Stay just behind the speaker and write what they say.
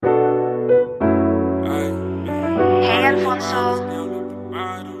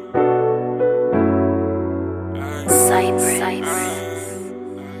Cypress.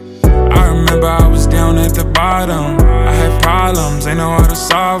 I remember I was down at the bottom. I had problems, ain't know how to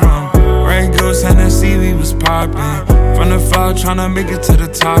solve them. Red Goose, Hennessy, we was poppin'. From the fall, tryna make it to the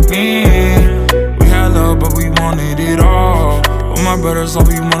top end. We had love, but we wanted it all. With my brothers, all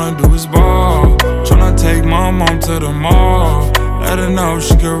we wanna do is ball. Tryna take my mom to the mall. Let her know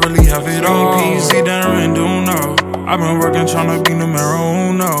she could really have it all. PZ, dinner and Duno. I've been working tryna be numero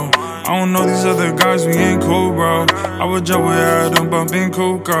uno. I don't know these other guys, we ain't cool, bro. I would joke with her, them bumpin'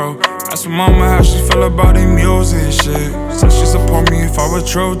 Cuco. Ask my mama how she feel about the music shit. Said she support me if I was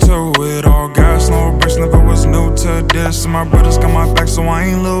true to it. All gas, no brakes, never was new to this. And my brothers got my back, so I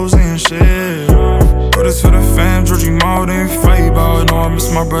ain't losing shit. Do this for the fam, Georgie more than Fable. Know I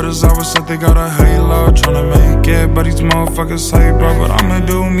miss my brothers, I was said they got a halo. Tryna make it, but these motherfuckers hate, bro. But I'ma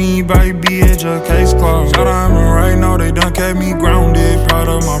do me, baby, it's your case closed. Shout out to right now, they done kept me grounded. Proud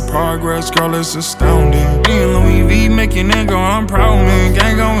of my progress, girl, it's astounding. Me and Louis V making it go, I'm proud, man.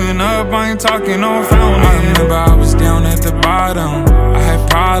 Gang going up, I ain't talking no fountain. I remember I was down at the bottom. I had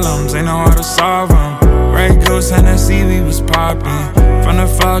problems, ain't know how to solve them. Red Goose, Hennessy, we was poppin'. From the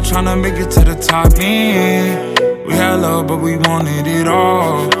fall, tryna make it to the top end. We had love, but we wanted it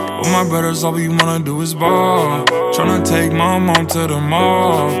all. With my brothers, all we wanna do is ball. Tryna take my mom to the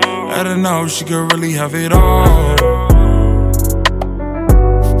mall. Let her know she could really have it all.